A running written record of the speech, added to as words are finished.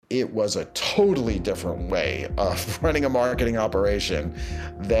it was a totally different way of running a marketing operation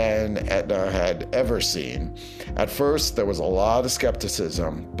than Aetna had ever seen. At first, there was a lot of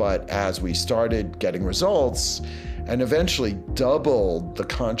skepticism, but as we started getting results and eventually doubled the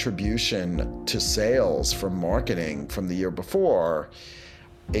contribution to sales from marketing from the year before,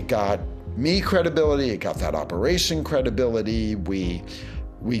 it got me credibility, it got that operation credibility. We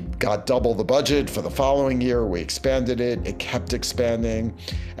got double the budget for the following year. We expanded it. It kept expanding.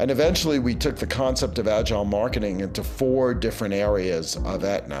 And eventually we took the concept of agile marketing into 4 different areas of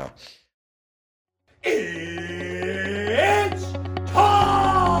Aetna. It's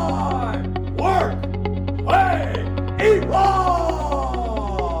time! Work, play, evolve!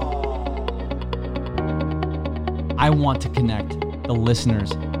 I want to connect the listeners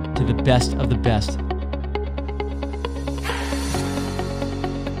to the best of the best.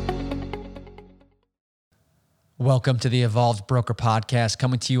 Welcome to the Evolved Broker Podcast,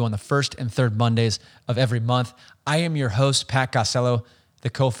 coming to you on the first and third Mondays of every month. I am your host, Pat Costello,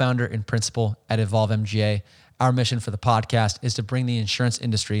 the co-founder and principal at Evolve MGA. Our mission for the podcast is to bring the insurance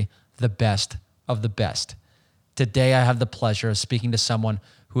industry the best of the best. Today, I have the pleasure of speaking to someone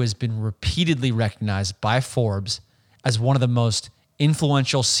who has been repeatedly recognized by Forbes as one of the most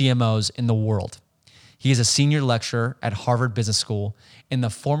influential CMOs in the world. He is a senior lecturer at Harvard Business School and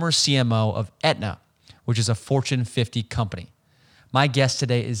the former CMO of Aetna, which is a Fortune 50 company. My guest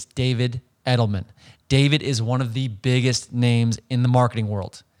today is David Edelman. David is one of the biggest names in the marketing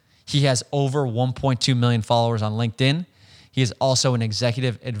world. He has over 1.2 million followers on LinkedIn. He is also an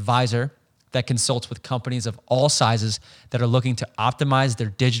executive advisor that consults with companies of all sizes that are looking to optimize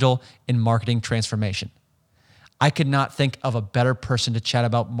their digital and marketing transformation. I could not think of a better person to chat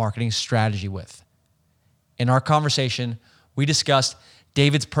about marketing strategy with. In our conversation, we discussed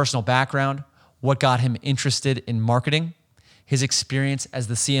David's personal background, what got him interested in marketing, his experience as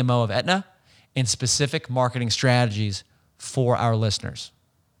the CMO of Aetna, and specific marketing strategies for our listeners.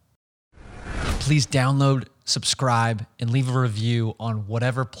 Please download, subscribe, and leave a review on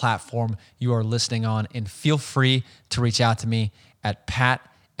whatever platform you are listening on, and feel free to reach out to me at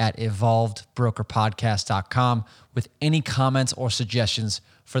pat@evolvedbrokerpodcast.com with any comments or suggestions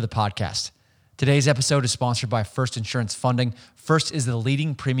for the podcast. Today's episode is sponsored by First Insurance Funding. First is the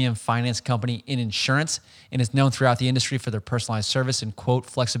leading premium finance company in insurance and is known throughout the industry for their personalized service and quote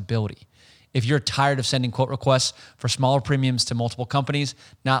flexibility. If you're tired of sending quote requests for smaller premiums to multiple companies,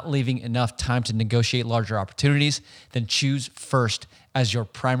 not leaving enough time to negotiate larger opportunities, then choose First as your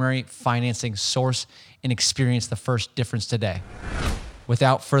primary financing source and experience the First difference today.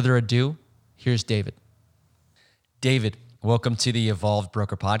 Without further ado, here's David. David, welcome to the Evolved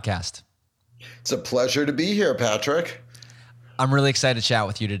Broker Podcast. It's a pleasure to be here, Patrick. I'm really excited to chat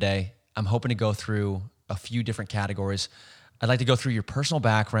with you today. I'm hoping to go through a few different categories. I'd like to go through your personal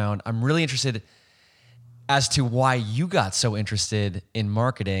background. I'm really interested as to why you got so interested in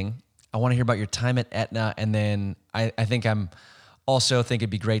marketing. I want to hear about your time at Aetna, and then I think it'd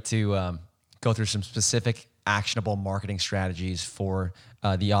be great to go through some specific actionable marketing strategies for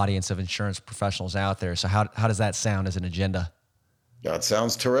the audience of insurance professionals out there. So how does that sound as an agenda? That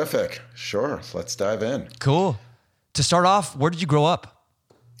sounds terrific. Sure, let's dive in. Cool. To start off, where did you grow up?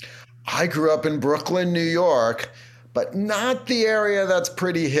 I grew up in Brooklyn, New York, but not the area that's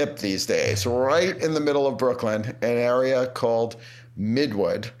pretty hip these days. Right in the middle of Brooklyn, an area called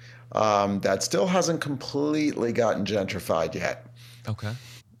Midwood that still hasn't completely gotten gentrified yet. Okay,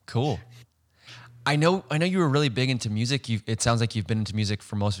 cool. I know you were really big into music. It sounds like you've been into music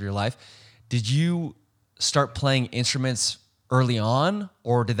for most of your life. Did you start playing instruments early on,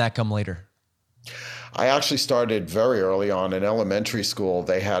 or did that come later? I actually started very early on in elementary school.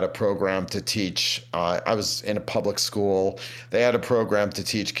 They had a program to teach. I was in a public school. They had a program to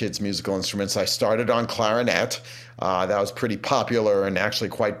teach kids musical instruments. I started on clarinet. That was pretty popular and actually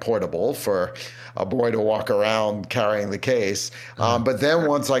quite portable for a boy to walk around carrying the case. But then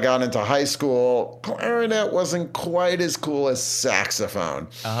once I got into high school, clarinet wasn't quite as cool as saxophone.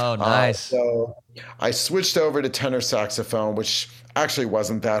 Oh, nice. So I switched over to tenor saxophone, which actually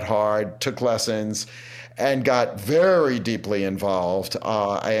wasn't that hard, took lessons, and got very deeply involved.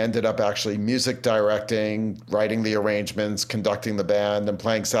 I ended up actually music directing, writing the arrangements, conducting the band, and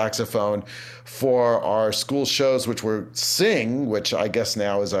playing saxophone for our school shows, which were Sing, which I guess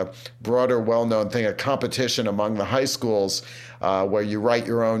now is a broader, well-known thing, a competition among the high schools where you write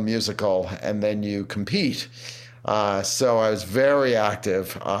your own musical and then you compete. So I was very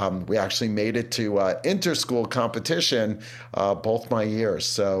active. We actually made it to inter-school competition both my years,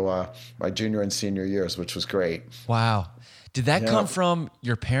 so my junior and senior years, which was great. Wow. Did that come from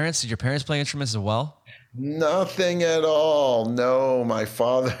your parents? Did your parents play instruments as well? Nothing at all. No, my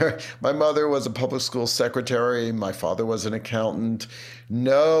mother was a public school secretary. My father was an accountant.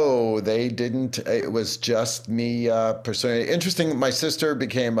 No, they didn't. It was just me pursuing. Interesting. My sister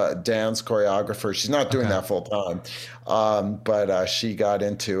became a dance choreographer. She's not doing Okay. that full time, but she got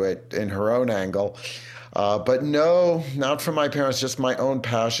into it in her own angle. But no, not from my parents, just my own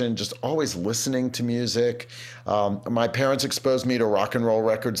passion, just always listening to music. My parents exposed me to rock and roll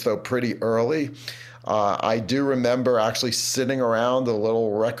records, though, pretty early. I do remember actually sitting around a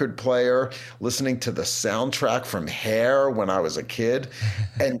little record player listening to the soundtrack from Hair when I was a kid.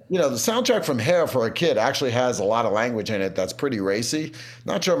 And, the soundtrack from Hair for a kid actually has a lot of language in it that's pretty racy.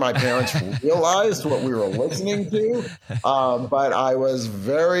 Not sure my parents realized what we were listening to, but I was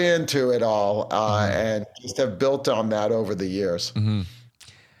very into it all and just have built on that over the years.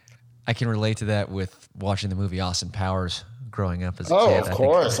 I can relate to that with watching the movie Austin Powers growing up as a Oh, kid. of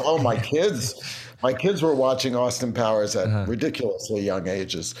course. Oh, my kids were watching Austin Powers at ridiculously young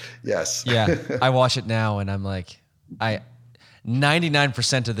ages. Yes. Yeah, I watch it now and I'm like,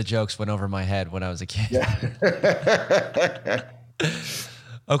 99% of the jokes went over my head when I was a kid. Yeah.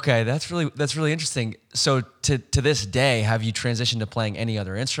 Okay, that's really interesting. So to this day, have you transitioned to playing any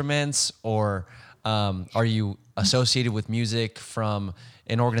other instruments, or are you associated with music from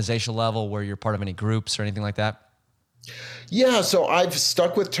an organizational level where you're part of any groups or anything like that? Yeah, so I've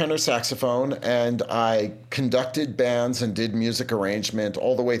stuck with tenor saxophone and I conducted bands and did music arrangement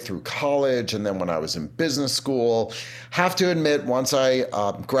all the way through college. And then when I was in business school, have to admit, once I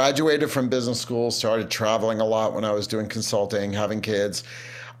graduated from business school, started traveling a lot when I was doing consulting, having kids.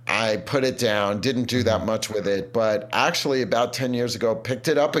 I put it down, didn't do that much with it, but actually about 10 years ago, picked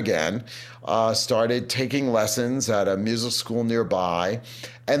it up again, started taking lessons at a music school nearby,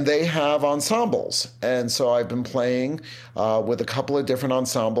 and they have ensembles. And so I've been playing with a couple of different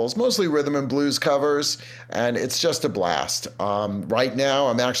ensembles, mostly rhythm and blues covers, and it's just a blast. Right now,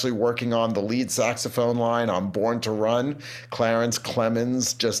 I'm actually working on the lead saxophone line on Born to Run. Clarence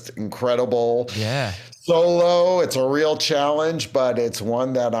Clemens, just incredible. Yeah. Solo, it's a real challenge, but it's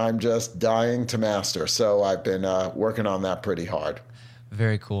one that I'm just dying to master. So I've been working on that pretty hard.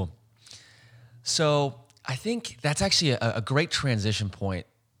 Very cool. So I think that's actually a great transition point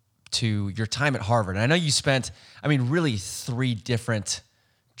to your time at Harvard. And I know you spent, really 3 different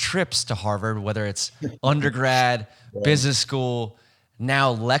trips to Harvard, whether it's undergrad, business school, now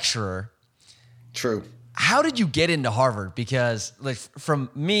lecturer. True. How did you get into Harvard? Because like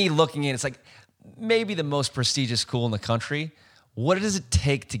from me looking in, it's like maybe the most prestigious school in the country. What does it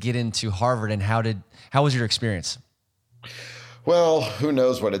take to get into Harvard, and how was your experience? Well, who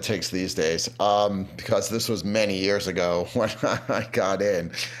knows what it takes these days? Because this was many years ago when I got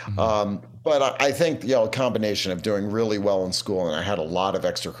in. But I think, a combination of doing really well in school, and I had a lot of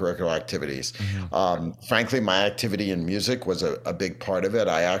extracurricular activities. Frankly, my activity in music was a big part of it.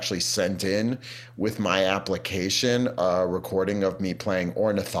 I actually sent in with my application a recording of me playing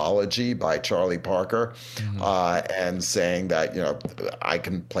Ornithology by Charlie Parker, and saying that, I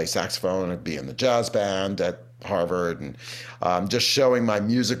can play saxophone and be in the jazz band at Harvard, and just showing my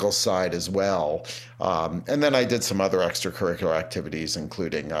musical side as well. And then I did some other extracurricular activities,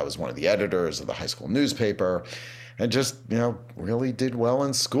 including I was one of the editors of the high school newspaper, and just, really did well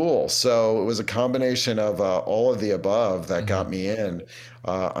in school. So it was a combination of all of the above that got me in.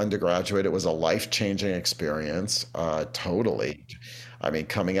 Undergraduate, it was a life-changing experience, totally.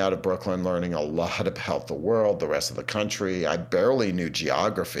 Coming out of Brooklyn, learning a lot about the world, the rest of the country. I barely knew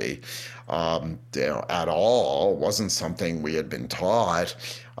geography, at all. It wasn't something we had been taught.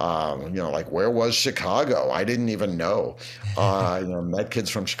 Like where was Chicago? I didn't even know. Met kids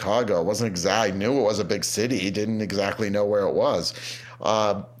from Chicago. It wasn't exact. I knew it was a big city. Didn't exactly know where it was.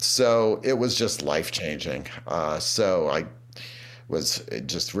 So it was just life changing. So I was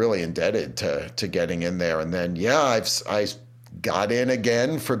just really indebted to getting in there. And then, I got in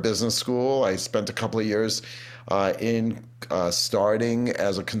again for business school. I spent a couple of years starting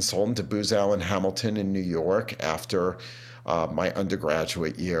as a consultant at Booz Allen Hamilton in New York after my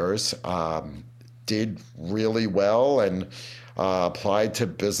undergraduate years. Did really well and applied to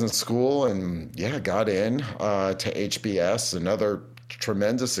business school and got in to HBS, another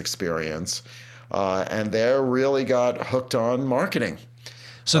tremendous experience. And there really got hooked on marketing.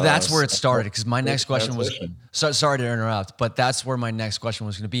 So that's where it started, because my next question was, transition. sorry to interrupt, but that's where my next question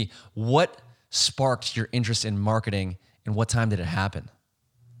was going to be. What sparked your interest in marketing, and what time did it happen?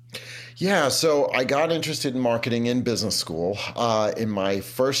 Yeah, so I got interested in marketing in business school. In my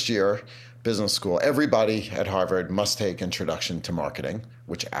first year business school, everybody at Harvard must take Introduction to Marketing,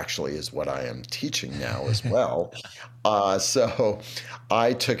 which actually is what I am teaching now as well. So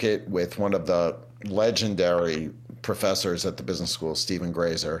I took it with one of the legendary professors at the business school, Stephen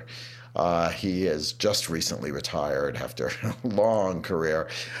Grazer. He has just recently retired after a long career.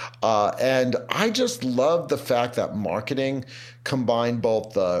 And I just love the fact that marketing combined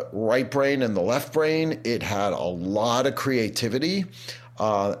both the right brain and the left brain. It had a lot of creativity.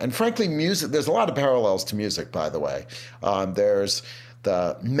 And frankly, music, there's a lot of parallels to music, by the way. There's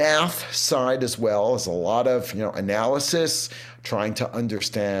the math side as well as a lot of analysis, trying to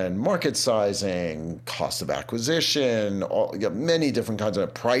understand market sizing, cost of acquisition, many different kinds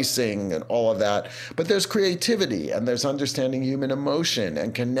of pricing and all of that. But there's creativity and there's understanding human emotion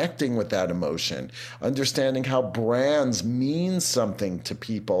and connecting with that emotion, understanding how brands mean something to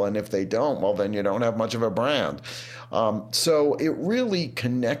people. And if they don't, well, then you don't have much of a brand. So it really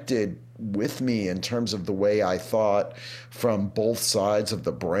connected with me in terms of the way I thought from both sides of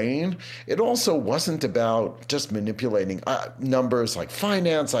the brain. It also wasn't about just manipulating numbers like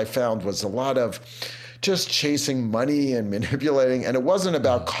finance. I found was a lot of just chasing money and manipulating. And it wasn't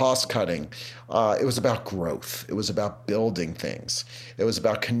about cost cutting. It was about growth. It was about building things. It was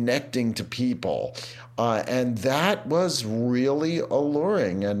about connecting to people. And that was really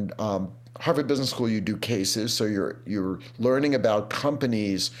alluring. And Harvard Business School, you do cases, so you're learning about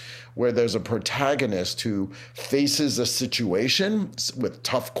companies where there's a protagonist who faces a situation with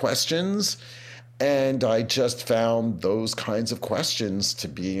tough questions. And I just found those kinds of questions to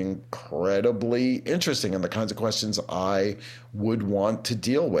be incredibly interesting and the kinds of questions I would want to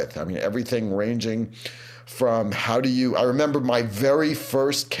deal with. I mean, everything ranging from I remember my very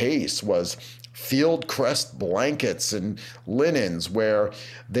first case was Fieldcrest blankets and linens, where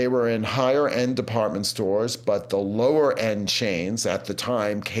they were in higher end department stores, but the lower end chains at the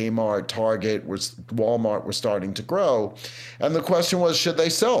time, Kmart, Target, Walmart, were starting to grow. And the question was, should they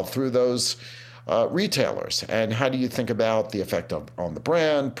sell through those retailers? And how do you think about the effect on the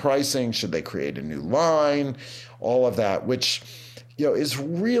brand, pricing? Should they create a new line? All of that, which is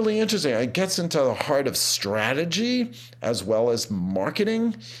really interesting. It gets into the heart of strategy as well as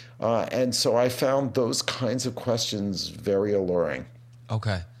marketing. And so I found those kinds of questions very alluring.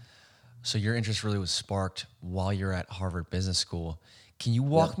 Okay. So your interest really was sparked while you're at Harvard Business School. Can you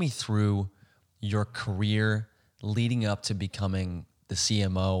walk me through your career leading up to becoming the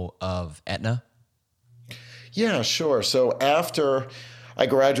CMO of Aetna? Yeah, sure. So after I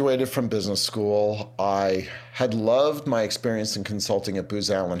graduated from business school, I had loved my experience in consulting at Booz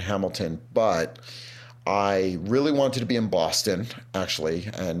Allen Hamilton, but I really wanted to be in Boston, actually,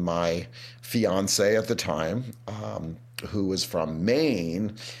 and my fiance at the time, who was from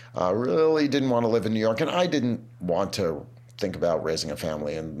Maine, really didn't want to live in New York, and I didn't want to think about raising a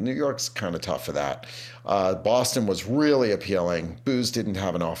family, and New York's kind of tough for that. Boston was really appealing. Booz didn't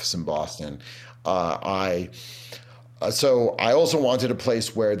have an office in Boston. So I also wanted a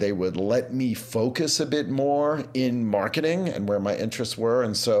place where they would let me focus a bit more in marketing and where my interests were.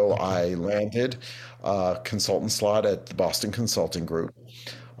 And so I landed a consultant slot at the Boston Consulting Group,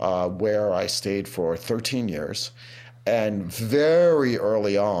 where I stayed for 13 years. And very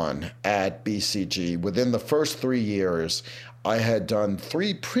early on at BCG, within the first 3 years, I had done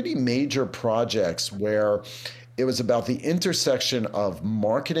 3 pretty major projects where it was about the intersection of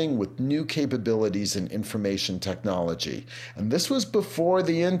marketing with new capabilities in information technology. And this was before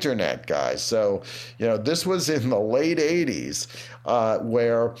the internet, guys. So, this was in the late 80s,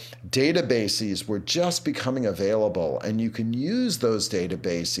 where databases were just becoming available. And you can use those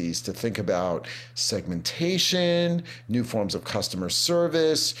databases to think about segmentation, new forms of customer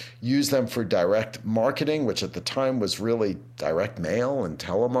service, use them for direct marketing, which at the time was really direct mail and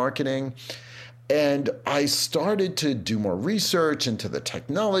telemarketing. And I started to do more research into the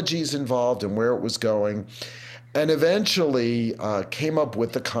technologies involved and where it was going, and eventually came up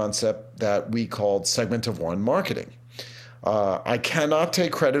with the concept that we called segment of one marketing. I cannot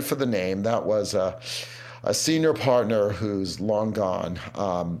take credit for the name. That was a senior partner who's long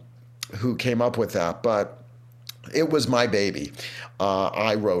gone, who came up with that, but it was my baby.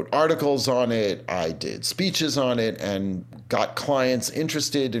 I wrote articles on it, I did speeches on it, and got clients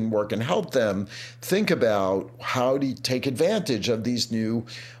interested in work and helped them think about how to take advantage of these new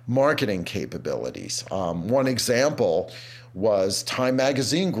marketing capabilities. One example was Time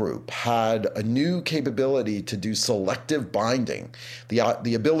Magazine Group had a new capability to do selective binding,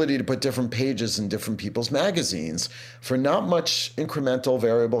 the ability to put different pages in different people's magazines for not much incremental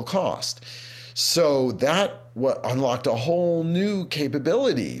variable cost. So that unlocked a whole new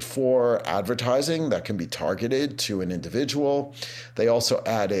capability for advertising that can be targeted to an individual. They also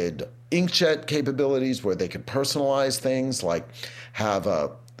added inkjet capabilities where they could personalize things, like have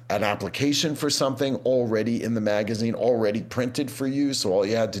an application for something already in the magazine, already printed for you. So all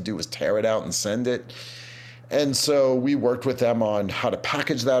you had to do was tear it out and send it. And so we worked with them on how to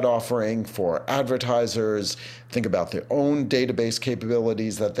package that offering for advertisers, think about their own database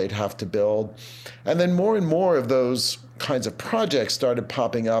capabilities that they'd have to build. And then more and more of those kinds of projects started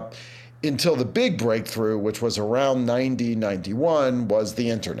popping up until the big breakthrough, which was around 90, 91, was the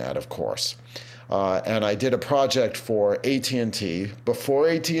internet, of course. And I did a project for AT&T before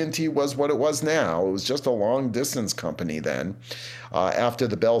AT&T was what it was now. It was just a long distance company then, after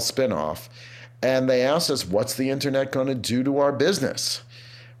the Bell spinoff. And they asked us, what's the internet going to do to our business?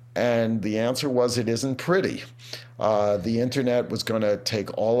 And the answer was, it isn't pretty. The internet was going to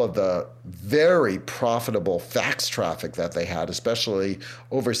take all of the very profitable fax traffic that they had, especially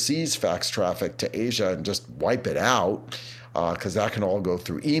overseas fax traffic to Asia, and just wipe it out, because that can all go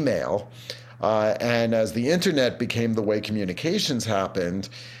through email. And as the internet became the way communications happened,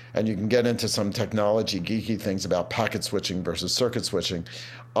 and you can get into some technology geeky things about packet switching versus circuit switching,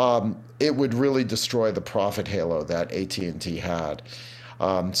 it would really destroy the profit halo that AT&T had.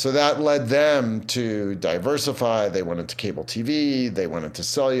 So that led them to diversify. They went into cable TV, they went into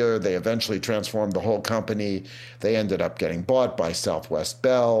cellular, they eventually transformed the whole company. They ended up getting bought by Southwest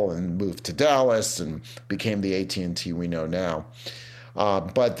Bell and moved to Dallas and became the AT&T we know now.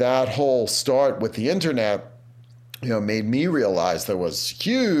 But that whole start with the internet, made me realize there was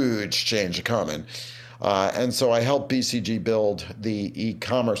huge change coming. And so I helped BCG build the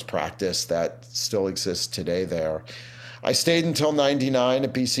e-commerce practice that still exists today there. I stayed until 99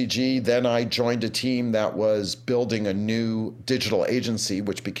 at BCG. Then I joined a team that was building a new digital agency,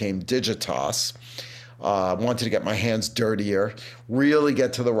 which became Digitas. Wanted to get my hands dirtier, really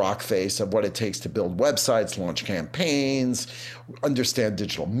get to the rock face of what it takes to build websites, launch campaigns, understand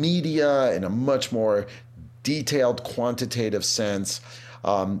digital media in a much more detailed, quantitative sense.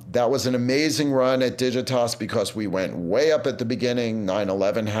 That was an amazing run at Digitas because we went way up at the beginning.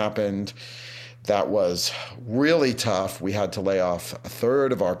 9/11 happened. That was really tough. We had to lay off a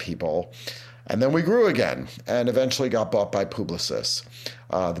third of our people. And then we grew again and eventually got bought by Publicis,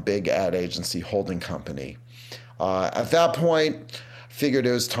 the big ad agency holding company. At that point, figured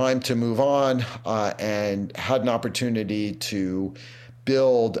it was time to move on, and had an opportunity to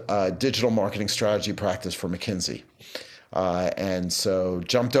build a digital marketing strategy practice for McKinsey. And so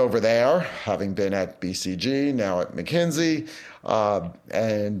jumped over there, having been at BCG, now at McKinsey,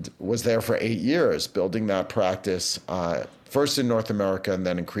 and was there for 8 years, building that practice, first in North America and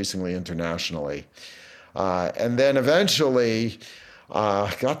then increasingly internationally. And then eventually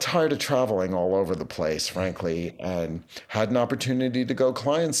got tired of traveling all over the place, frankly, and had an opportunity to go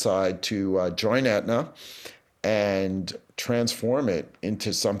client side to join Aetna and transform it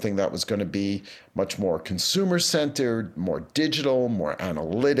into something that was going to be much more consumer-centered, more digital, more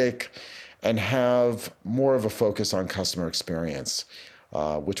analytic, and have more of a focus on customer experience,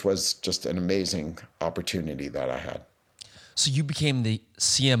 which was just an amazing opportunity that I had. So you became the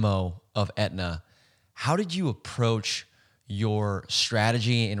CMO of Aetna. How did you approach your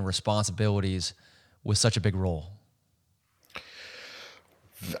strategy and responsibilities with such a big role?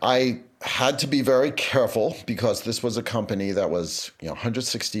 I had to be very careful because this was a company that was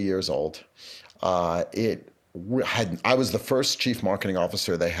 160 years old. I was the first chief marketing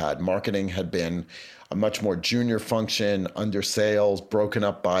officer they had. Marketing had been a much more junior function under sales, broken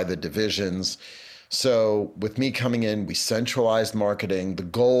up by the divisions. So with me coming in, we centralized marketing. The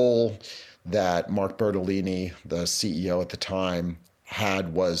goal that Mark Bertolini, the CEO at the time,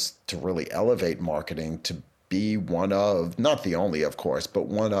 had was to really elevate marketing to be one of, not the only, of course, but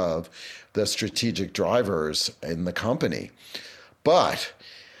one of the strategic drivers in the company. But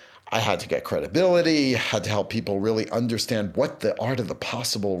I had to get credibility, had to help people really understand what the art of the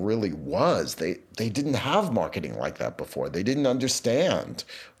possible really was. They didn't have marketing like that before. They didn't understand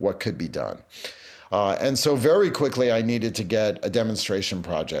what could be done. And so very quickly, I needed to get a demonstration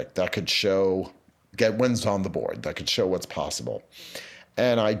project that could get wins on the board, that could show what's possible.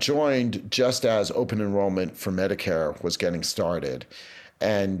 And I joined just as open enrollment for Medicare was getting started.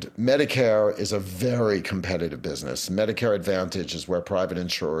 And Medicare is a very competitive business. Medicare Advantage is where private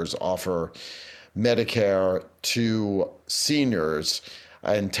insurers offer Medicare to seniors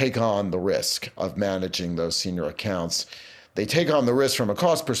and take on the risk of managing those senior accounts. They take on the risk from a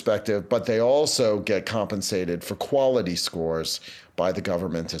cost perspective, but they also get compensated for quality scores by the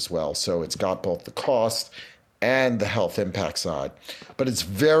government as well. So it's got both the cost and the health impact side, but it's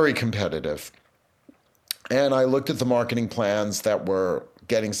very competitive. And I looked at the marketing plans that were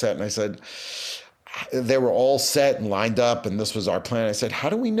getting set and I said, they were all set and lined up, and this was our plan. I said, how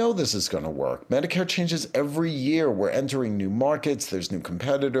do we know this is going to work? Medicare changes every year. We're entering new markets. There's new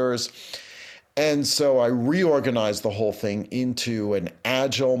competitors. And so I reorganized the whole thing into an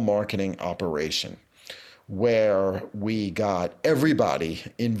agile marketing operation where we got everybody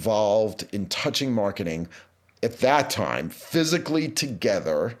involved in touching marketing at that time, physically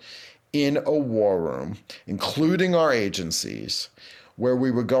together in a war room, including our agencies, where we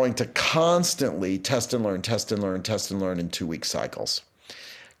were going to constantly test and learn, test and learn, test and learn in 2-week cycles.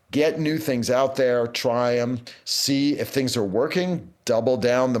 Get new things out there, try them, see if things are working, double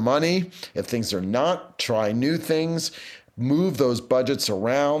down the money. If things are not, try new things, move those budgets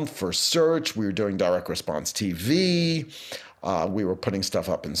around for search. We were doing direct response TV. We were putting stuff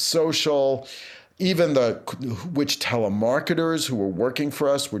up in social. Even which telemarketers who were working for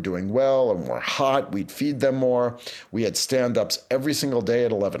us were doing well and were hot, we'd feed them more. We had stand-ups every single day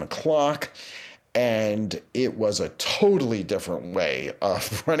at 11 o'clock. And it was a totally different way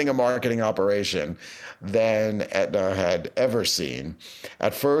of running a marketing operation than Aetna had ever seen.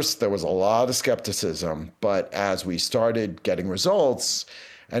 At first, there was a lot of skepticism, but as we started getting results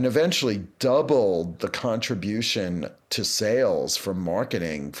and eventually doubled the contribution to sales from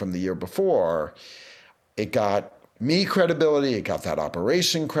marketing from the year before, it got me credibility, it got that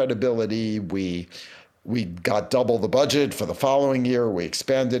operation credibility. We got double the budget for the following year. We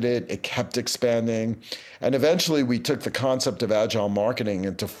expanded it. It kept expanding. And eventually we took the concept of agile marketing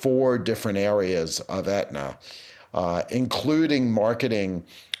into 4 different areas of Aetna, including marketing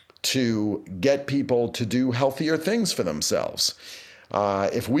to get people to do healthier things for themselves.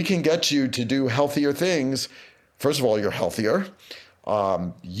 If we can get you to do healthier things, first of all, you're healthier.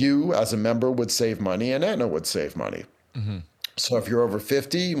 You as a member would save money and Aetna would save money. Mm-hmm. So if you're over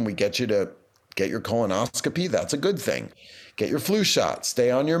 50 and we get you to get your colonoscopy, that's a good thing. Get your flu shot,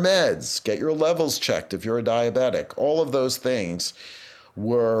 stay on your meds, get your levels checked if you're a diabetic. All of those things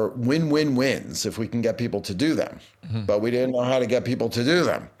were win-win-wins if we can get people to do them. Mm-hmm. But we didn't know how to get people to do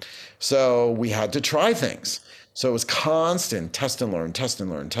them. So we had to try things. So it was constant test and learn, test and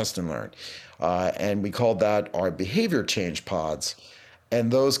learn, test and learn. And we called that our behavior change pods. And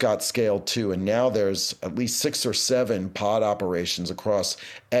those got scaled too. And now there's at least 6 or 7 pod operations across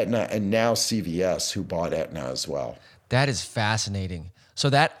Aetna and now CVS, who bought Aetna as well. That is fascinating. So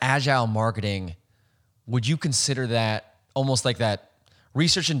that agile marketing, would you consider that almost like that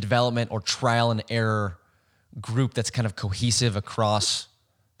research and development or trial and error group that's kind of cohesive across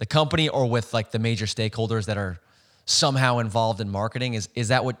the company or with like the major stakeholders that are somehow involved in marketing? Is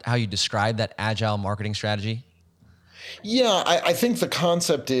that how you describe that agile marketing strategy? Yeah, I think the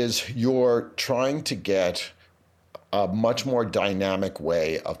concept is you're trying to get a much more dynamic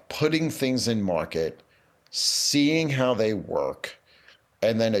way of putting things in market, seeing how they work,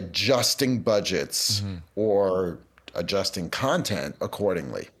 and then adjusting budgets or adjusting content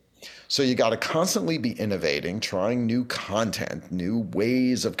accordingly. So you got to constantly be innovating, trying new content, new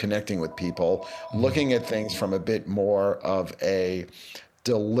ways of connecting with people, looking at things from a bit more of a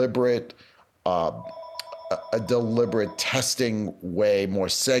deliberate testing way, more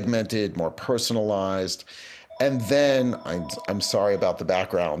segmented, more personalized. And then I'm sorry about the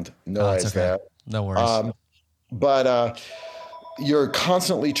background noise okay. there. No worries. But you're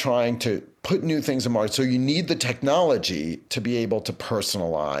constantly trying to put new things in market. So you need the technology to be able to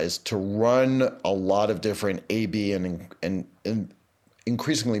personalize, to run a lot of different A/B and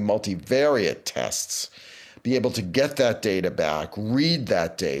increasingly multivariate tests, be able to get that data back, read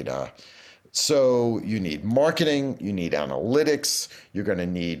that data. So you need marketing, you need analytics, you're going to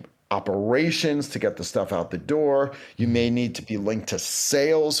need operations to get the stuff out the door. You may need to be linked to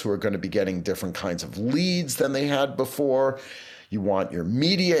sales who are going to be getting different kinds of leads than they had before. You want your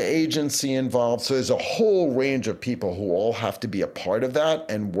media agency involved. So there's a whole range of people who all have to be a part of that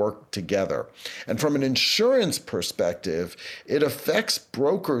and work together. And from an insurance perspective, it affects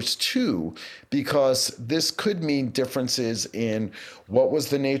brokers too, because this could mean differences in what was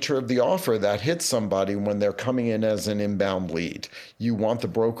the nature of the offer that hit somebody when they're coming in as an inbound lead. You want the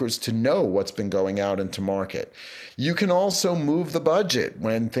brokers to know what's been going out into market. You can also move the budget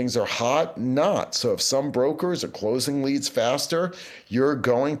when things are hot and not. So if some brokers are closing leads faster, you're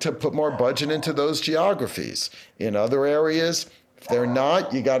going to put more budget into those geographies. In other areas, if they're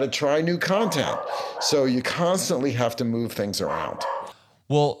not, you got to try new content. So you constantly have to move things around.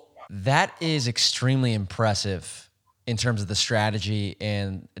 Well, that is extremely impressive in terms of the strategy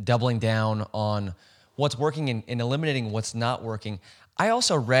and doubling down on what's working and eliminating what's not working. I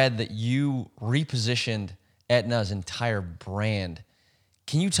also read that you repositioned Aetna's entire brand.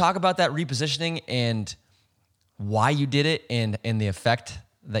 Can you talk about that repositioning and why you did it and the effect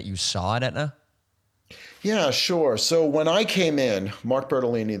that you saw at Aetna? Yeah, sure. So when I came in, Mark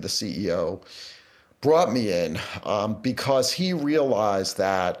Bertolini, the CEO, brought me in because he realized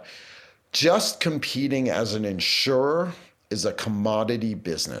that just competing as an insurer is a commodity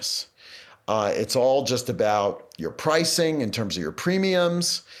business. It's all just about your pricing in terms of your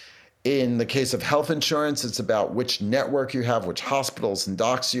premiums. In the case of health insurance, it's about which network you have, which hospitals and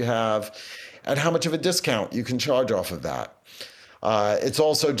docs you have, and how much of a discount you can charge off of that.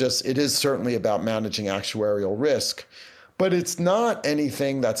 It is certainly about managing actuarial risk, but it's not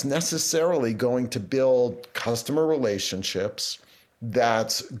anything that's necessarily going to build customer relationships,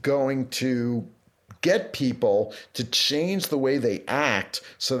 that's going to get people to change the way they act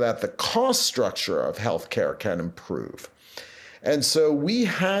so that the cost structure of healthcare can improve. And so we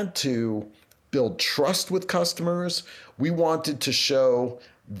had to build trust with customers. We wanted to show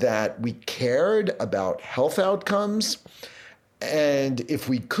that we cared about health outcomes. And if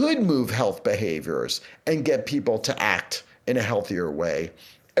we could move health behaviors and get people to act in a healthier way,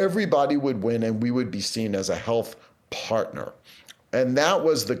 everybody would win and we would be seen as a health partner. And that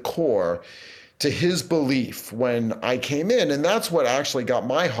was the core to his belief when I came in. And that's what actually got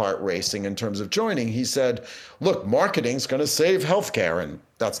my heart racing in terms of joining. He said, look, marketing's going to save healthcare. And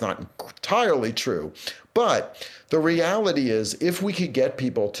that's not entirely true. But the reality is, if we could get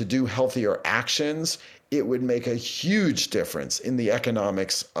people to do healthier actions, it would make a huge difference in the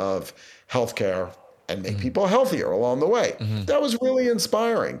economics of healthcare and make people healthier along the way. That was really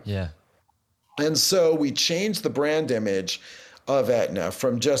inspiring. Yeah. And so we changed the brand image of Aetna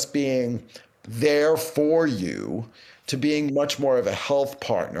from just being there for you to being much more of a health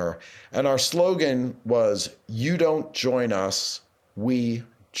partner. And our slogan was, you don't join us, we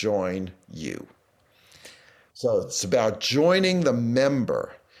join you. So it's about joining the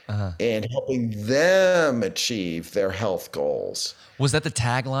member and helping them achieve their health goals. Was that the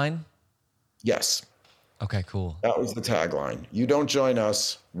tagline? Yes. Okay, cool. That was the tagline. You don't join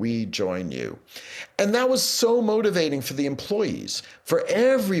us, we join you. And that was so motivating for the employees, for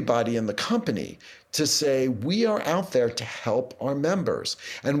everybody in the company to say, we are out there to help our members.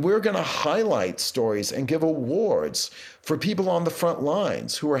 And we're going to highlight stories and give awards for people on the front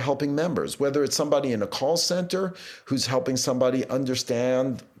lines who are helping members, whether it's somebody in a call center who's helping somebody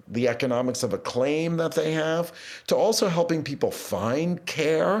understand the economics of a claim that they have, to also helping people find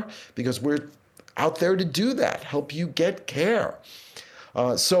care, because we're out there to do that, help you get care.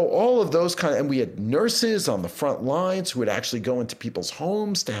 So all of those and we had nurses on the front lines who would actually go into people's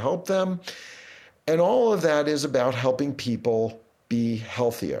homes to help them. And all of that is about helping people be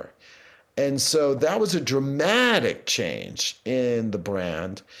healthier. And so that was a dramatic change in the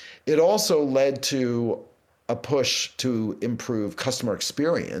brand. It also led to a push to improve customer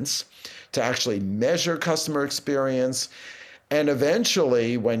experience, to actually measure customer experience. And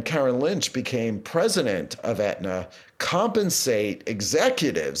eventually, when Karen Lynch became president of Aetna, compensate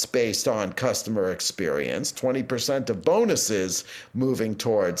executives based on customer experience, 20% of bonuses moving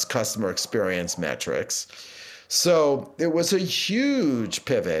towards customer experience metrics. So it was a huge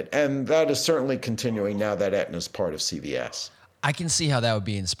pivot, and that is certainly continuing now that Aetna is part of CVS. I can see how that would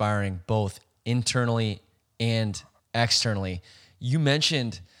be inspiring both internally and externally. You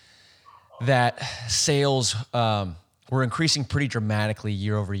mentioned that sales were increasing pretty dramatically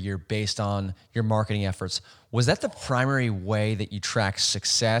year over year based on your marketing efforts. Was that the primary way that you tracked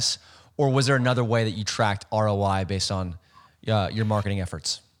success, or was there another way that you tracked ROI based on your marketing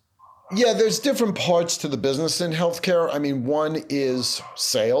efforts? Yeah, there's different parts to the business in healthcare. I mean, one is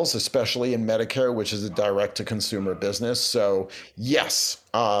sales, especially in Medicare, which is a direct-to-consumer business. So yes,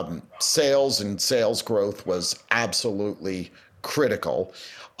 sales and sales growth was absolutely critical.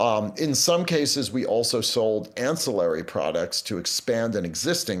 In some cases, we also sold ancillary products to expand an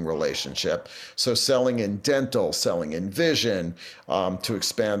existing relationship. So selling in dental, selling in vision, to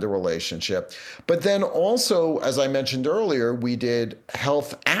expand a relationship. But then also, as I mentioned earlier, we did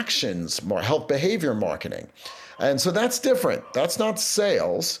health actions, health behavior marketing. And so that's different. That's not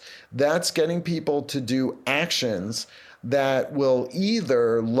sales. That's getting people to do actions that will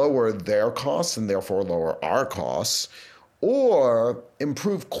either lower their costs and therefore lower our costs, or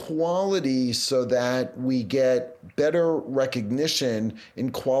improve quality so that we get better recognition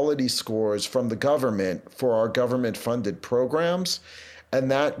in quality scores from the government for our government-funded programs. And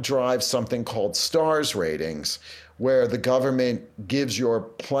that drives something called STARS ratings, where the government gives your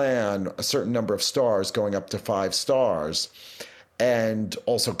plan a certain number of stars, going up to 5 stars, and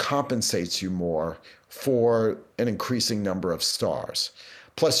also compensates you more for an increasing number of stars.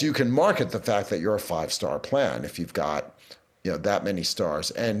 Plus, you can market the fact that you're a 5-star plan if you've got that many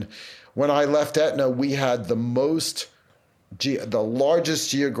stars. And when I left Aetna, we had the most the largest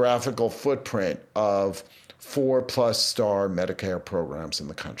geographical footprint of 4+ star Medicare programs in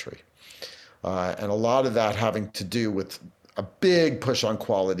the country. And a lot of that having to do with a big push on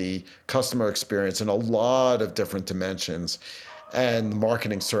quality, customer experience, and a lot of different dimensions. And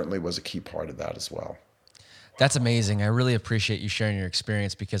marketing certainly was a key part of that as well. That's amazing. I really appreciate you sharing your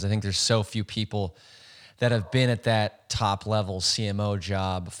experience, because I think there's so few people that have been at that top level CMO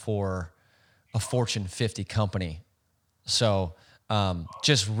job for a Fortune 50 company. So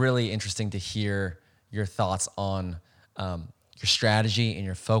just really interesting to hear your thoughts on your strategy and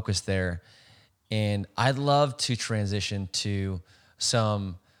your focus there. And I'd love to transition to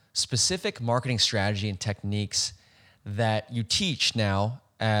some specific marketing strategy and techniques that you teach now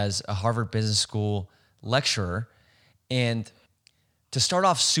as a Harvard Business School lecturer. And to start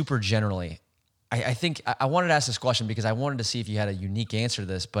off super generally, I think I wanted to ask this question because I wanted to see if you had a unique answer to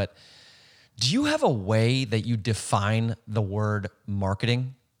this, but do you have a way that you define the word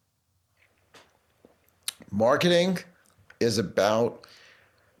marketing? Marketing is about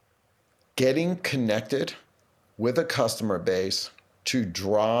getting connected with a customer base to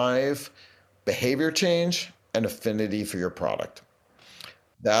drive behavior change and affinity for your product.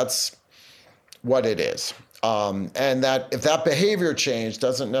 That's what it is. And that if that behavior change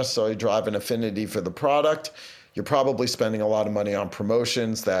doesn't necessarily drive an affinity for the product, you're probably spending a lot of money on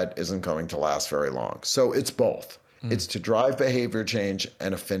promotions that isn't going to last very long. So it's both. It's to drive behavior change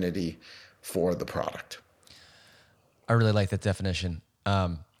and affinity for the product. I really like that definition.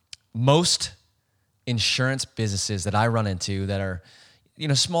 Most insurance businesses that I run into that are,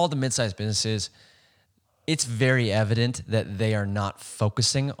 small to mid-sized businesses, it's very evident that they are not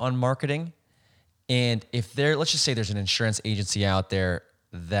focusing on marketing. And if let's just say there's an insurance agency out there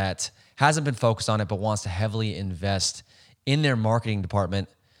that hasn't been focused on it but wants to heavily invest in their marketing department,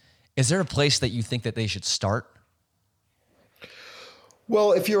 is there a place that you think that they should start?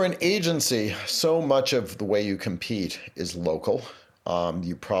 Well, if you're an agency, so much of the way you compete is local.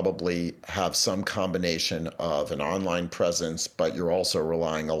 You probably have some combination of an online presence, but you're also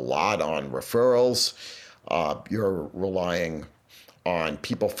relying a lot on referrals. You're relying on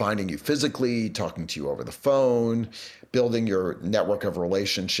people finding you physically, talking to you over the phone, building your network of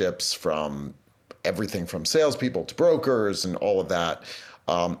relationships from everything from salespeople to brokers and all of that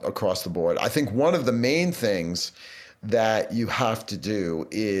across the board. I think one of the main things that you have to do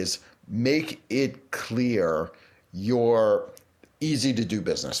is make it clear you're easy to do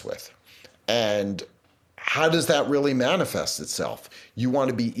business with. And how does that really manifest itself? You want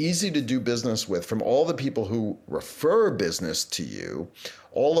to be easy to do business with from all the people who refer business to you,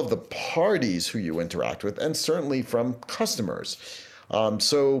 all of the parties who you interact with, and certainly from customers.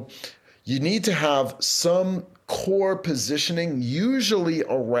 So you need to have some core positioning, usually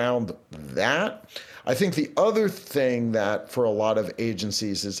around that. I think the other thing that for a lot of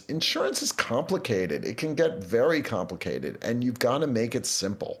agencies is insurance is complicated. It can get very complicated, and you've got to make it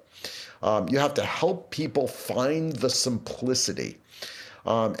simple. You have to help people find the simplicity.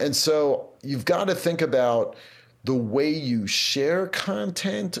 And so you've got to think about the way you share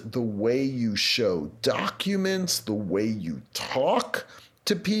content, the way you show documents, the way you talk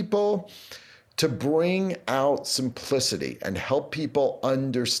to people to bring out simplicity and help people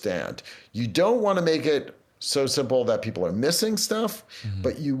understand. You don't want to make it so simple that people are missing stuff,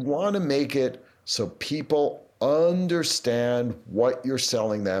 but you want to make it so people understand what you're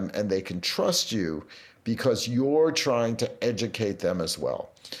selling them and they can trust you because you're trying to educate them as well.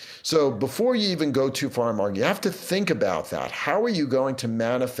 So before you even go too far in marketing, you have to think about that. How are you going to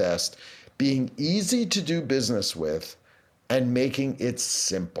manifest being easy to do business with and making it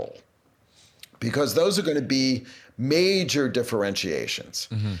simple? Because those are going to be major differentiations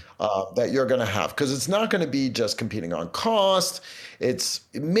that you're going to have. Because it's not going to be just competing on cost. It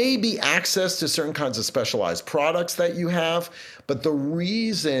may be access to certain kinds of specialized products that you have. But the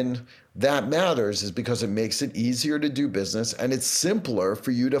reason that matters is because it makes it easier to do business and it's simpler for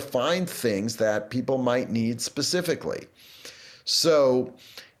you to find things that people might need specifically. So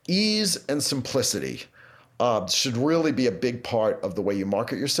ease and simplicity should really be a big part of the way you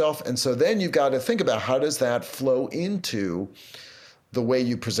market yourself. And so then you've got to think about how does that flow into the way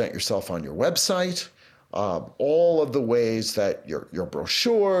you present yourself on your website, all of the ways that your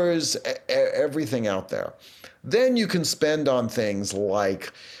brochures, everything out there. Then you can spend on things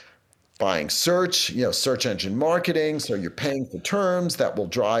like buying search engine marketing. So you're paying for terms that will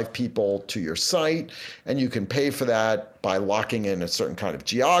drive people to your site. And you can pay for that by locking in a certain kind of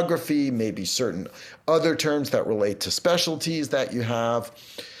geography, maybe certain other terms that relate to specialties that you have.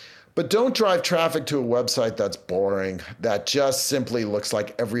 But don't drive traffic to a website that's boring, that just simply looks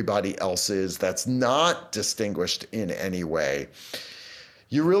like everybody else's, that's not distinguished in any way.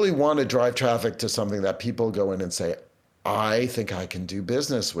 You really want to drive traffic to something that people go in and say, I think I can do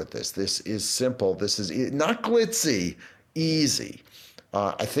business with this. This is simple. This is not glitzy, easy.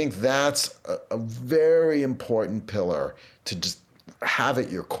 I think that's a very important pillar to just have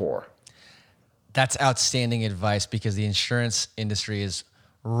at your core. That's outstanding advice, because the insurance industry is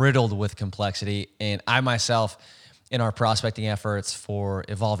riddled with complexity. And I myself, in our prospecting efforts for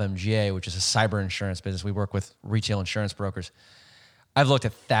Evolve MGA, which is a cyber insurance business, we work with retail insurance brokers. I've looked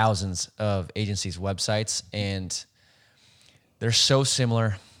at thousands of agencies' websites, and they're so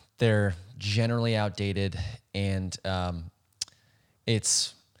similar. They're generally outdated, and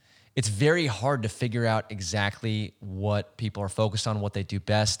it's very hard to figure out exactly what people are focused on, what they do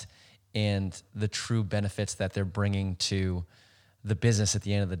best, and the true benefits that they're bringing to the business at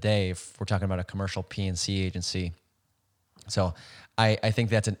the end of the day, if we're talking about a commercial P&C agency. So I think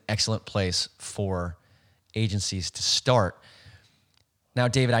that's an excellent place for agencies to start. Now,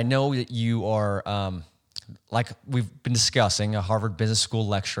 David, I know that you are, like we've been discussing, a Harvard Business School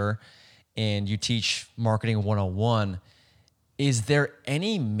lecturer, and you teach Marketing 101. Is there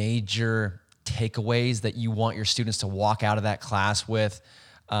any major takeaways that you want your students to walk out of that class with,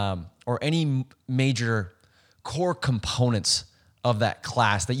 or any major core components of that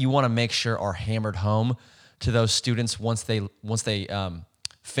class that you want to make sure are hammered home to those students once they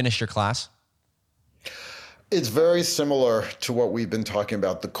finish your class? It's very similar to what we've been talking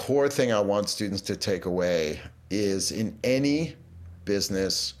about. The core thing I want students to take away is, in any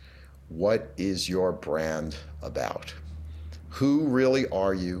business, what is your brand about? Who really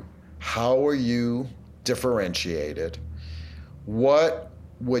are you? How are you differentiated? What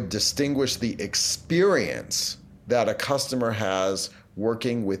would distinguish the experience that a customer has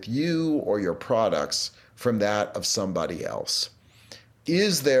working with you or your products from that of somebody else?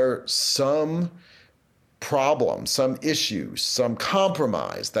 Is there some problem, some issue, some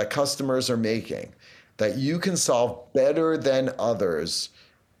compromise that customers are making that you can solve better than others?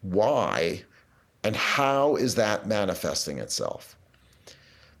 Why? And how is that manifesting itself?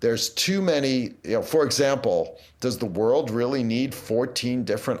 There's too many, for example, does the world really need 14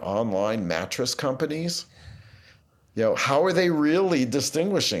 different online mattress companies? How are they really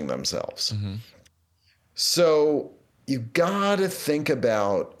distinguishing themselves? Mm-hmm. So you got to think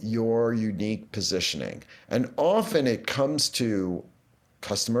about your unique positioning. And often it comes to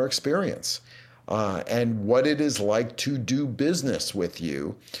customer experience and what it is like to do business with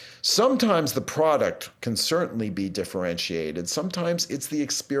you. Sometimes the product can certainly be differentiated. Sometimes it's the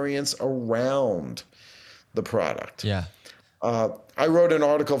experience around the product. Yeah. I wrote an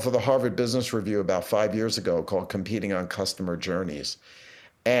article for the Harvard Business Review about 5 years ago called Competing on Customer Journeys.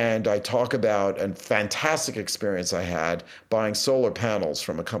 And I talk about a fantastic experience I had buying solar panels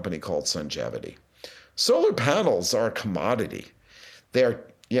from a company called Sungevity. Solar panels are a commodity. They're,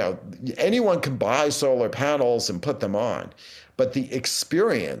 anyone can buy solar panels and put them on, but the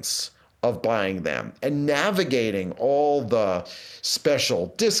experience of buying them and navigating all the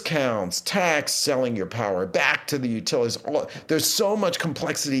special discounts, tax, selling your power back to the utilities, there's so much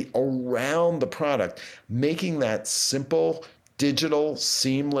complexity around the product. Making that simple, digital,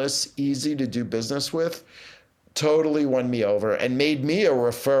 seamless, easy to do business with, totally won me over and made me a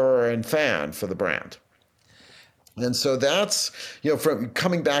referrer and fan for the brand. And so that's, from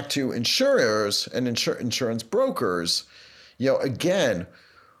coming back to insurers and insurance brokers, again,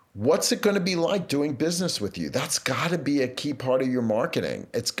 what's it going to be like doing business with you? That's got to be a key part of your marketing.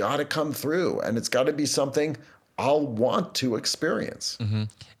 It's got to come through, and it's got to be something I'll want to experience. Mm-hmm.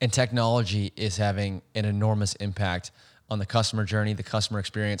 And technology is having an enormous impact on the customer journey, the customer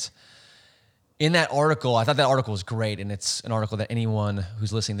experience. In that article, I thought that article was great, and it's an article that anyone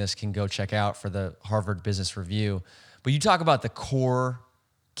who's listening to this can go check out for the Harvard Business Review. But you talk about the core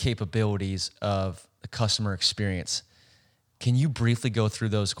capabilities of the customer experience. Can you briefly go through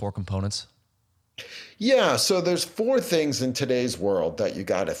those core components? Yeah, so there's 4 things in today's world that you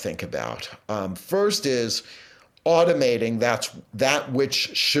got to think about. First is automating that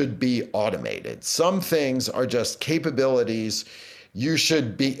which should be automated. Some things are just capabilities you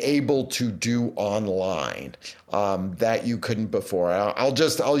should be able to do online that you couldn't before.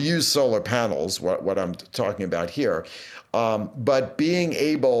 I'll use solar panels, what I'm talking about here, but being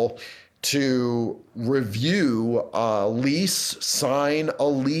able to review a lease, sign a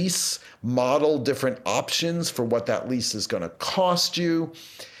lease, model different options for what that lease is going to cost you.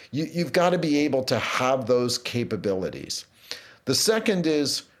 You've got to be able to have those capabilities. The second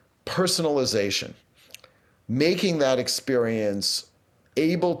is personalization, making that experience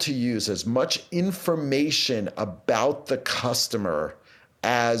able to use as much information about the customer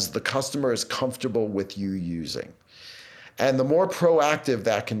as the customer is comfortable with you using. And the more proactive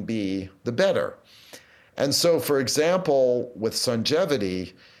that can be, the better. And so, for example, with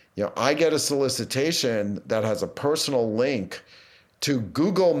Sungevity, I get a solicitation that has a personal link to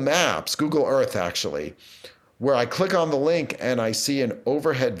Google Maps, Google Earth actually, where I click on the link and I see an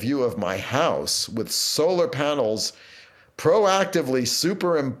overhead view of my house with solar panels proactively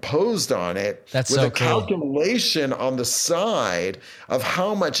superimposed on it. That's with so a cool. calculation on the side of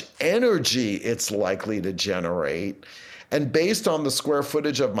how much energy it's likely to generate. And based on the square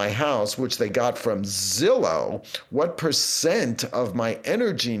footage of my house, which they got from Zillow, what percent of my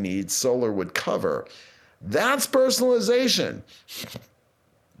energy needs solar would cover. That's personalization.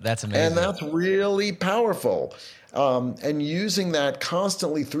 That's amazing. And that's really powerful. And using that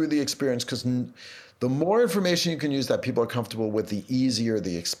constantly through the experience, because the more information you can use that people are comfortable with, the easier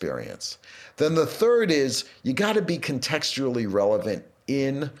the experience. Then the third is you got to be contextually relevant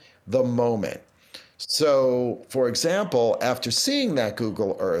in the moment. So, for example, after seeing that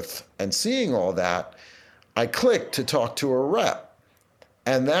Google Earth and seeing all that, I click to talk to a rep.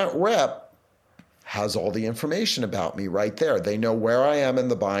 And that rep has all the information about me right there. They know where I am in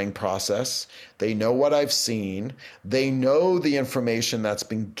the buying process. They know what I've seen. They know the information that's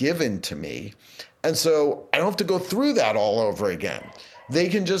been given to me. And so I don't have to go through that all over again. They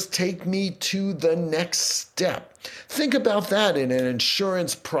can just take me to the next step. Think about that in an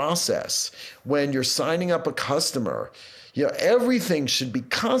insurance process. When you're signing up a customer, everything should be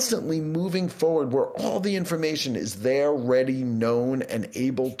constantly moving forward where all the information is there, ready, known, and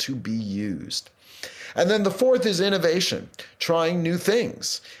able to be used. And then the fourth is innovation, trying new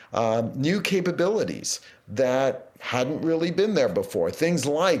things, new capabilities that hadn't really been there before. Things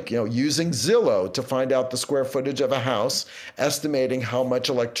like, using Zillow to find out the square footage of a house, estimating how much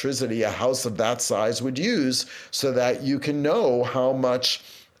electricity a house of that size would use so that you can know how much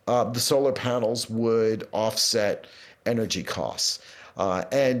the solar panels would offset energy costs.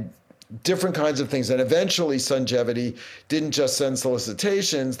 And different kinds of things. And eventually Sungevity didn't just send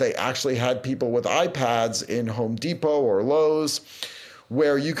solicitations, they actually had people with iPads in Home Depot or Lowe's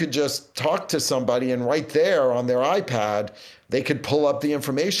where you could just talk to somebody and right there on their iPad, they could pull up the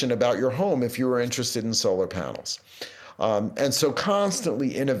information about your home if you were interested in solar panels. And so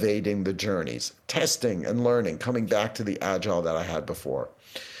constantly innovating the journeys, testing and learning, coming back to the agile that I had before.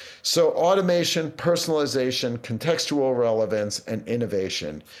 So automation, personalization, contextual relevance, and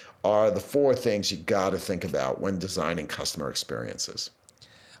innovation are the four things you got to think about when designing customer experiences.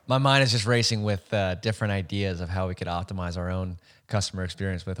 My mind is just racing with different ideas of how we could optimize our own customer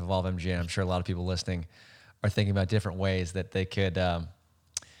experience with Evolve MGA. I'm sure a lot of people listening are thinking about different ways that they could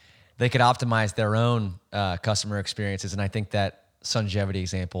optimize their own customer experiences. And I think that Sungevity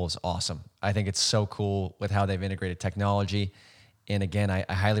example is awesome. I think it's so cool with how they've integrated technology. And again,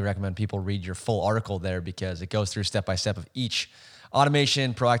 I highly recommend people read your full article there because it goes through step by step of each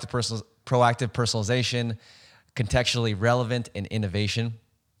automation, proactive personalization, contextually relevant, and innovation.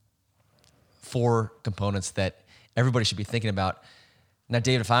 4 components that everybody should be thinking about. Now,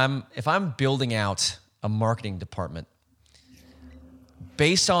 David, if I'm building out a marketing department,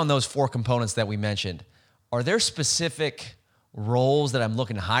 based on those 4 components that we mentioned, are there specific roles that I'm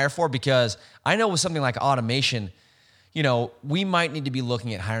looking to hire for? Because I know with something like automation, we might need to be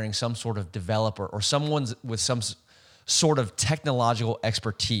looking at hiring some sort of developer or someone with some sort of technological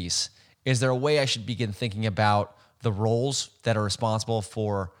expertise. Is there a way I should begin thinking about the roles that are responsible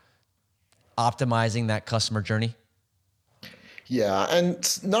for optimizing that customer journey? Yeah,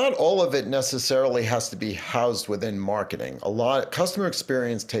 and not all of it necessarily has to be housed within marketing. Customer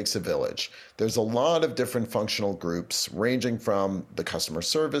experience takes a village. There's a lot of different functional groups ranging from the customer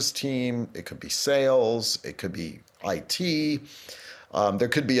service team, it could be sales, it could be IT. There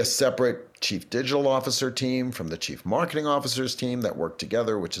could be a separate chief digital officer team from the chief marketing officer's team that work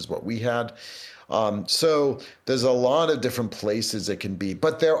together, which is what we had. So there's a lot of different places it can be,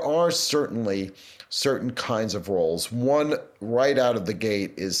 but there are certainly certain kinds of roles. One right out of the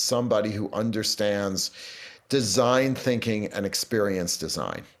gate is somebody who understands design thinking and experience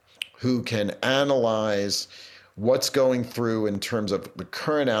design, who can analyze what's going through in terms of the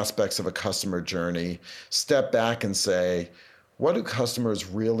current aspects of a customer journey, step back and say, what do customers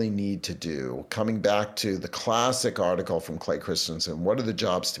really need to do? Coming back to the classic article from Clay Christensen, what are the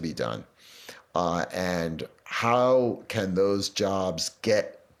jobs to be done? And how can those jobs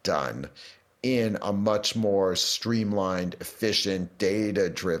get done in a much more streamlined, efficient,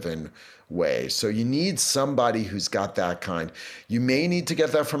 data-driven way? So you need somebody who's got that kind. You may need to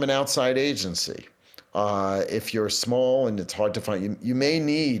get that from an outside agency, If you're small and it's hard to find, you may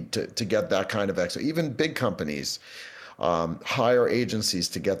need to get that kind of expertise. Even big companies hire agencies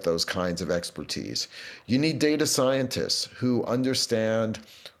to get those kinds of expertise. You need data scientists who understand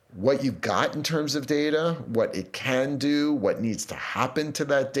what you've got in terms of data, what it can do, what needs to happen to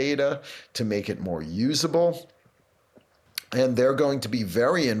that data to make it more usable. And they're going to be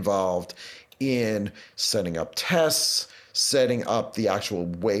very involved in setting up tests, setting up the actual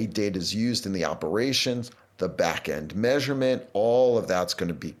way data is used in the operations, the back-end measurement, all of that's going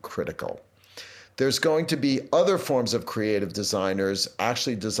to be critical. There's going to be other forms of creative designers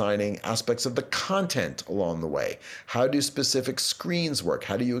actually designing aspects of the content along the way. How do specific screens work?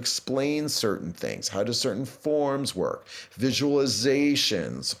 How do you explain certain things? How do certain forms work?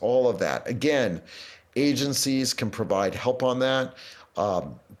 Visualizations, all of that. Again, agencies can provide help on that,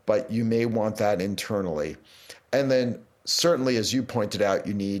 but you may want that internally. And then certainly, as you pointed out,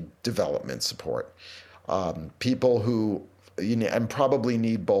 you need development support. People who and probably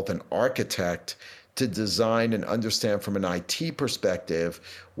need both an architect to design and understand from an IT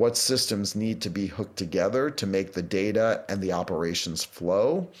perspective what systems need to be hooked together to make the data and the operations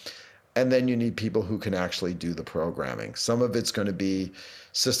flow. And then you need people who can actually do the programming. Some of it's going to be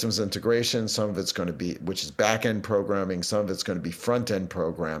systems integration, some of it's going to be, which is back-end programming, some of it's going to be front-end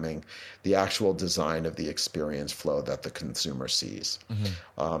programming, the actual design of the experience flow that the consumer sees.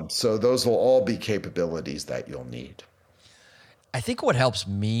 So those will all be capabilities that you'll need. I think what helps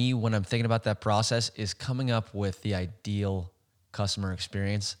me when I'm thinking about that process is coming up with the ideal customer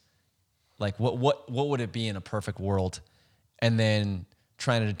experience. Like what would it be in a perfect world? And then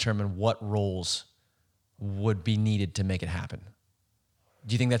trying to determine what roles would be needed to make it happen.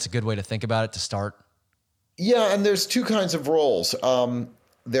 Do you think that's a good way to think about it to start? Yeah, and there's two kinds of roles.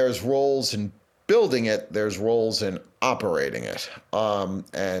 There's roles in building it, there's roles in operating it.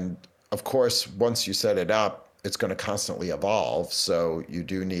 And of course, once you set it up, it's going to constantly evolve. So you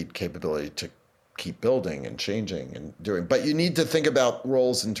do need capability to keep building and changing and doing. But you need to think about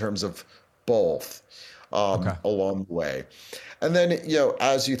roles in terms of both along the way. And then,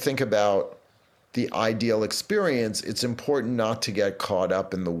 as you think about the ideal experience, it's important not to get caught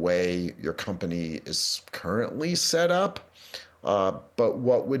up in the way your company is currently set up, but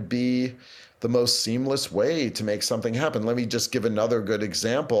what would be the most seamless way to make something happen. Let me just give another good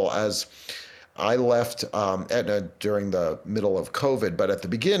example. As I left Aetna during the middle of COVID, but at the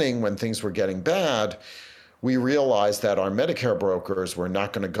beginning, when things were getting bad, we realized that our Medicare brokers were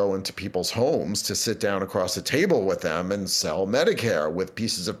not going to go into people's homes to sit down across a table with them and sell Medicare with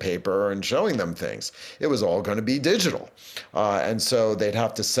pieces of paper and showing them things. It was all going to be digital. And so they'd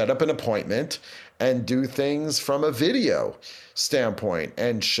have to set up an appointment and do things from a video standpoint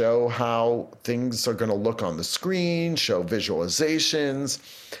and show how things are going to look on the screen, show visualizations.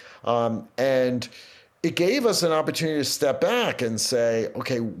 And it gave us an opportunity to step back and say,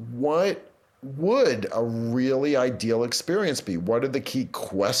 okay, what would a really ideal experience be? What are the key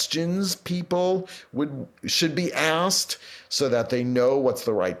questions people should be asked so that they know what's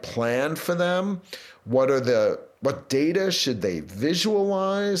the right plan for them? What data should they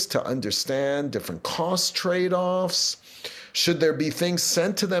visualize to understand different cost trade-offs? Should there be things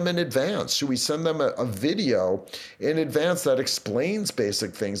sent to them in advance? Should we send them a video in advance that explains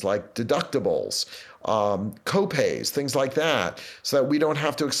basic things like deductibles, copays, things like that, so that we don't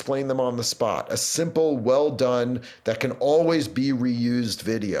have to explain them on the spot? A simple, well done, that can always be reused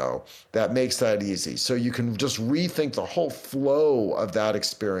video that makes that easy. So you can just rethink the whole flow of that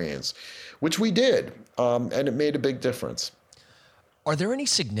experience, which we did, and it made a big difference. Are there any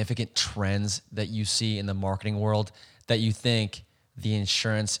significant trends that you see in the marketing world that you think the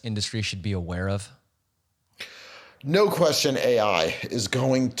insurance industry should be aware of? No question, AI is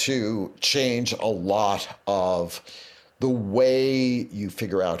going to change a lot of the way you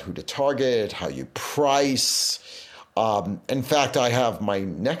figure out who to target, how you price. In fact, I have my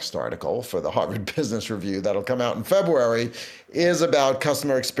next article for the Harvard Business Review that'll come out in February is about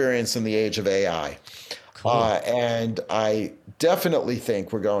customer experience in the age of AI. Cool. And I definitely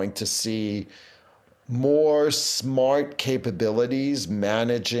think we're going to see more smart capabilities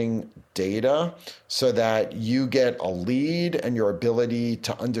managing data so that you get a lead and your ability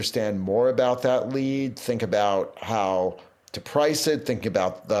to understand more about that lead, think about how to price it, think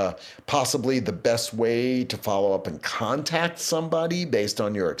about possibly the best way to follow up and contact somebody based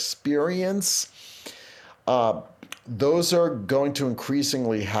on your experience. Those are going to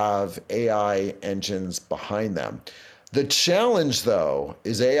increasingly have AI engines behind them. The challenge, though,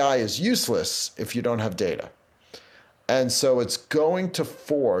 is AI is useless if you don't have data. And so it's going to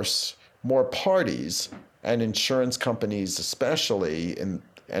force more parties, and insurance companies especially, in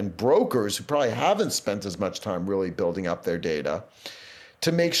and brokers who probably haven't spent as much time really building up their data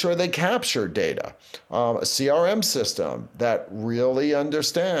to make sure they capture data. A CRM system that really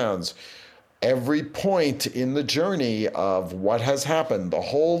understands every point in the journey of what has happened, the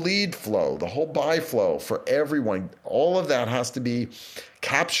whole lead flow, the whole buy flow for everyone. All of that has to be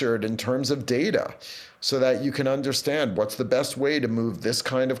captured in terms of data so that you can understand what's the best way to move this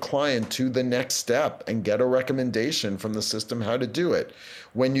kind of client to the next step and get a recommendation from the system how to do it.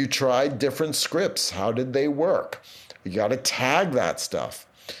 When you tried different scripts, how did they work? You got to tag that stuff.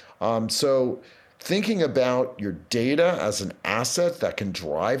 So thinking about your data as an asset that can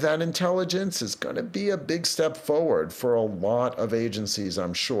drive that intelligence is going to be a big step forward for a lot of agencies,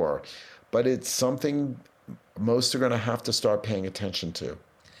 I'm sure. But it's something most are going to have to start paying attention to.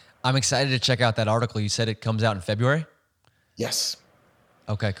 I'm excited to check out that article. You said it comes out in February? Yes.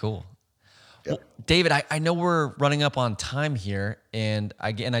 Okay, cool. Yep. Well, David, I know we're running up on time here. And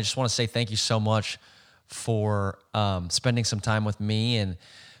again, I just want to say thank you so much for spending some time with me and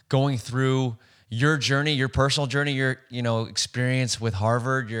going through your journey, your personal journey, your experience with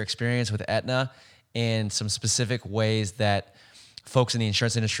Harvard, your experience with Aetna, and some specific ways that folks in the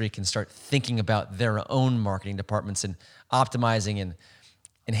insurance industry can start thinking about their own marketing departments and optimizing and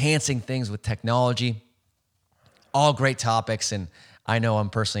enhancing things with technology. All great topics, and I know I'm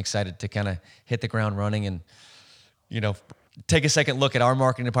personally excited to kind of hit the ground running and take a second look at our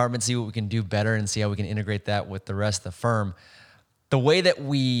marketing department, see what we can do better, and see how we can integrate that with the rest of the firm. The way that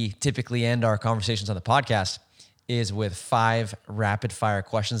we typically end our conversations on the podcast is with 5 rapid fire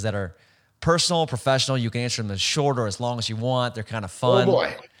questions that are personal, professional. You can answer them as short or as long as you want. They're kind of fun. Oh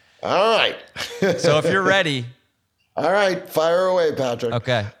boy. All right. So if you're ready. All right. Fire away, Patrick.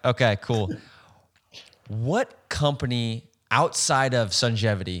 Okay, cool. What company outside of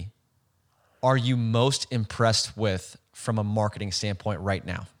Sungevity are you most impressed with from a marketing standpoint right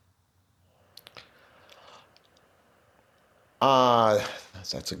now?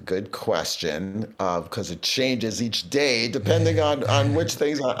 That's a good question because it changes each day depending on which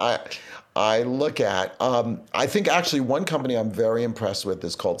things I look at. I think actually one company I'm very impressed with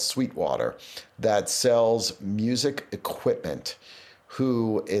is called Sweetwater that sells music equipment.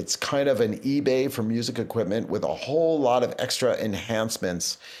 It's kind of an eBay for music equipment with a whole lot of extra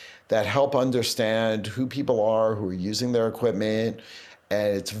enhancements that help understand who people are who are using their equipment.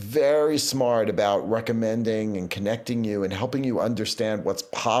 And it's very smart about recommending and connecting you and helping you understand what's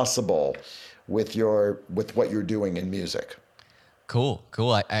possible with what you're doing in music. Cool.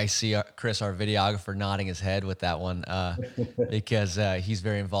 I see Chris, our videographer, nodding his head with that one because he's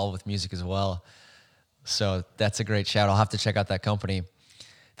very involved with music as well. So that's a great shout. I'll have to check out that company.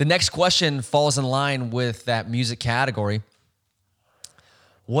 The next question falls in line with that music category.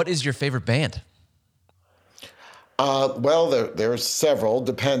 What is your favorite band? Well, there's several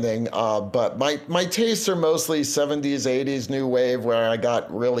depending, but my tastes are mostly 70s, 80s, new wave, where I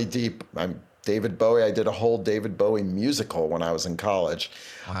got really deep. I'm David Bowie. I did a whole David Bowie musical when I was in college.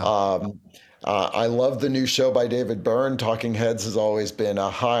 Wow. I love the new show by David Byrne. Talking Heads has always been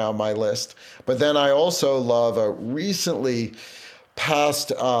high on my list. But then I also love a recently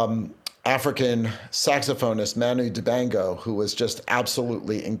passed African saxophonist, Manu Dibango, who was just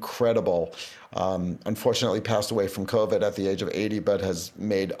absolutely incredible. Unfortunately passed away from COVID at the age of 80, but has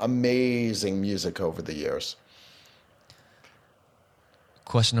made amazing music over the years.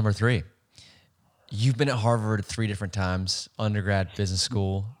 Question number 3. You've been at Harvard 3 different times, undergrad, business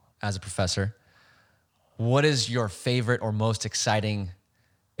school, as a professor. What is your favorite or most exciting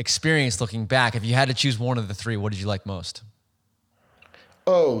experience looking back? If you had to choose one of the 3, what did you like most?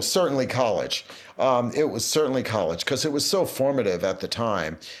 Oh, certainly college. It was certainly college because it was so formative at the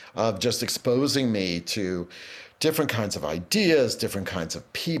time of just exposing me to different kinds of ideas, different kinds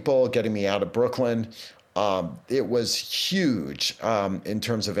of people, getting me out of Brooklyn. It was huge in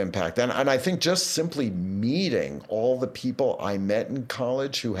terms of impact. And I think just simply meeting all the people I met in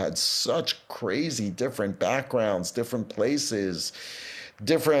college who had such crazy different backgrounds, different places,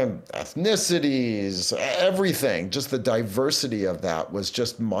 different ethnicities, everything. Just the diversity of that was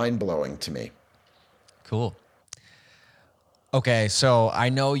just mind-blowing to me. Cool. Okay, so I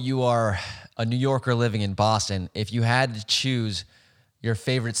know you are a New Yorker living in Boston. If you had to choose your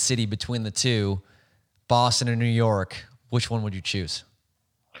favorite city between the two, Boston or New York, which one would you choose?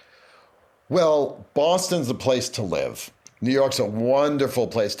 Well, Boston's the place to live. New York's a wonderful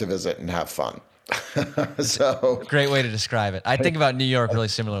place to visit and have fun. So great way to describe it. I think about New York really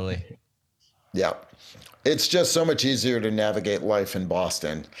similarly. Yeah. It's just so much easier to navigate life in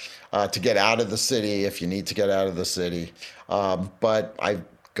Boston, to get out of the city if you need to get out of the city. But I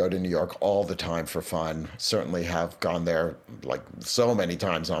go to New York all the time for fun. Certainly have gone there like so many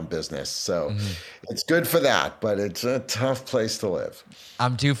times on business. So it's good for that, but it's a tough place to live.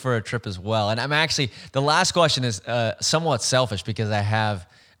 I'm due for a trip as well. And I'm actually, the last question is somewhat selfish because I have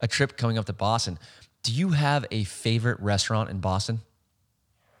a trip coming up to Boston. Do you have a favorite restaurant in Boston?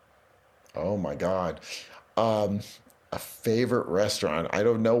 Oh my God. A favorite restaurant. I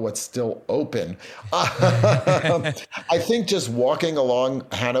don't know what's still open. I think just walking along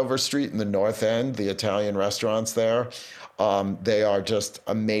Hanover Street in the North End, the Italian restaurants there, they are just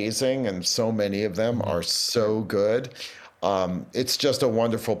amazing. And so many of them are so good. It's just a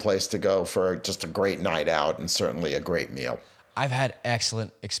wonderful place to go for just a great night out and certainly a great meal. I've had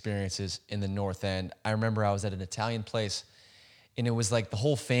excellent experiences in the North End. I remember I was at an Italian place and it was like the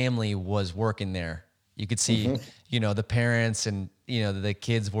whole family was working there. You could see, the parents and, the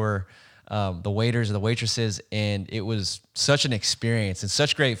kids were the waiters or the waitresses, and it was such an experience and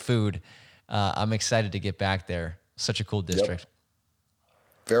such great food. I'm excited to get back there. Such a cool district.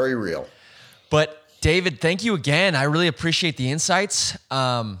 Yep. Very real. But David, thank you again. I really appreciate the insights.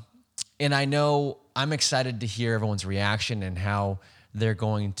 And I know I'm excited to hear everyone's reaction and how they're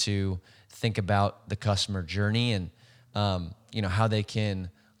going to think about the customer journey and, how they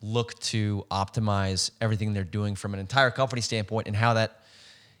can look to optimize everything they're doing from an entire company standpoint and how that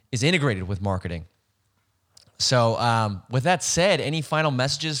is integrated with marketing. So with that said, any final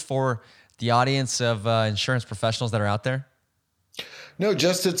messages for the audience of insurance professionals that are out there? No,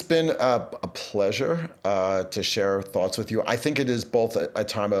 just it's been a pleasure to share thoughts with you. I think it is both a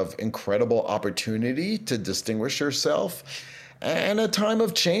time of incredible opportunity to distinguish yourself and a time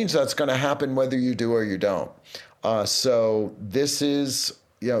of change that's going to happen whether you do or you don't. So this is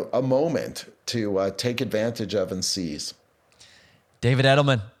a moment to take advantage of and seize. David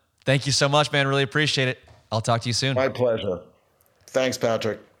Edelman, thank you so much, man. Really appreciate it. I'll talk to you soon. My pleasure. Thanks,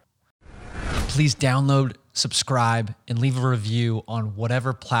 Patrick. Please download, subscribe, and leave a review on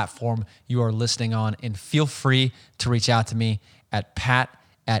whatever platform you are listening on. And feel free to reach out to me at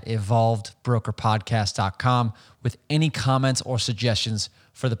pat@evolvedbrokerpodcast.com with any comments or suggestions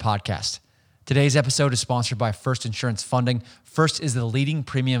for the podcast. Today's episode is sponsored by First Insurance Funding. First is the leading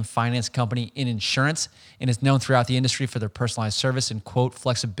premium finance company in insurance and is known throughout the industry for their personalized service and quote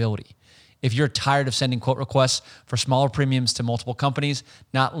flexibility. If you're tired of sending quote requests for smaller premiums to multiple companies,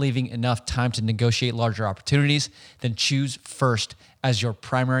 not leaving enough time to negotiate larger opportunities, then choose First as your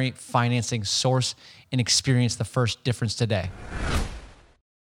primary financing source and experience the First difference today.